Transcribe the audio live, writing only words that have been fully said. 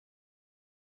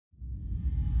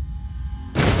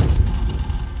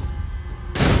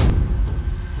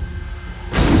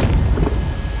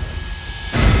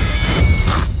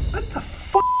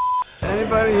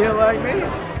anybody here like me?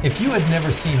 If you had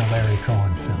never seen a Larry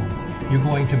Cohen film, you're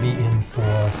going to be in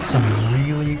for some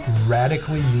really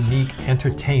radically unique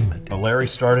entertainment. Larry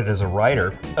started as a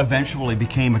writer, eventually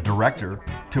became a director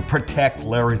to protect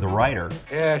Larry the writer.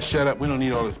 Yeah, shut up. We don't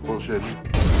need all this bullshit.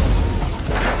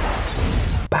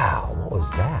 Wow, what was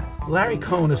that? Larry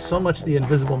Cohen is so much the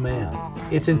invisible man.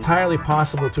 It's entirely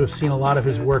possible to have seen a lot of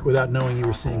his work without knowing you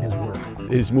were seeing his work.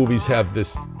 His movies have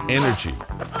this energy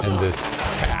and this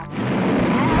tact.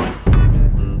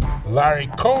 Larry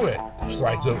Cohen is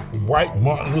like the white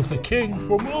Martin Luther King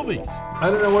for movies. I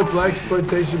don't know what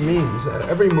Blaxploitation means.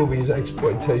 Every movie is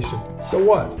exploitation. So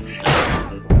what?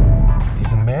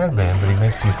 He's a madman, but he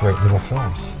makes these great little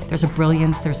films. There's a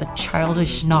brilliance, there's a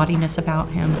childish naughtiness about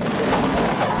him.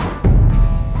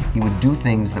 He would do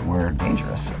things that were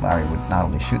dangerous. Larry would not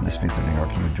only shoot in the streets of New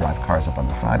York, he would drive cars up on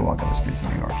the sidewalk of the streets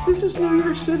of New York. This is New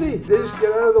York City. They just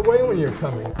get out of the way when you're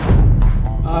coming.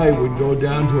 I would go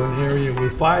down to an area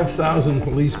with 5,000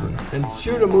 policemen and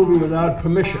shoot a movie without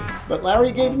permission. But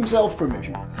Larry gave himself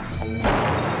permission.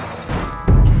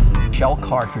 Shell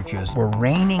cartridges were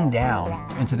raining down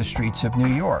into the streets of New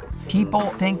York. People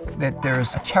think that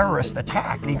there's a terrorist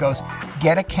attack. And he goes,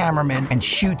 get a cameraman and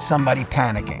shoot somebody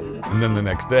panicking. And then the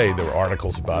next day, there were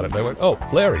articles about it. And I went, oh,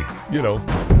 Larry, you know.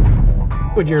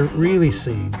 What you're really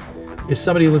seeing is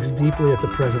somebody who looks deeply at the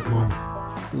present moment.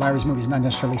 Larry's movies are not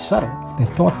necessarily subtle. They're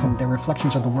thoughtful. They're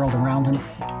reflections of the world around him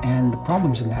and the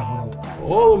problems in that world.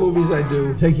 All the movies I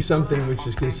do take something which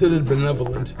is considered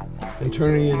benevolent and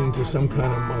turning it into some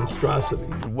kind of monstrosity.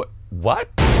 What?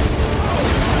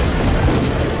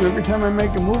 Every time I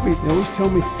make a movie, they always tell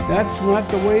me, that's not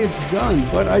the way it's done,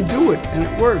 but I do it, and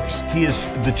it works. He is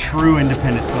the true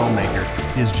independent filmmaker.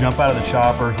 His jump out of the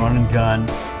chopper, run and gun.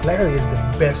 Larry is the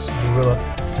best guerrilla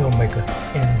filmmaker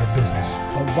in the business.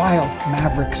 A wild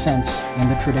maverick sense in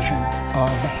the tradition of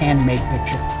the handmade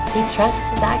picture. He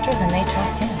trusts his actors and they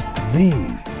trust him.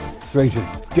 The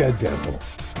greatest daredevil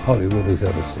Hollywood has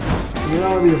ever seen. The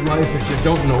reality of life is you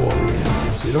don't know all the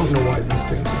answers. You don't know why these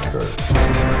things occur.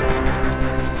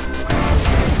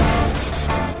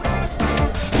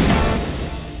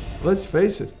 Let's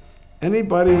face it,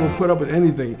 anybody will put up with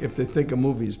anything if they think a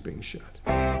movie is being shot.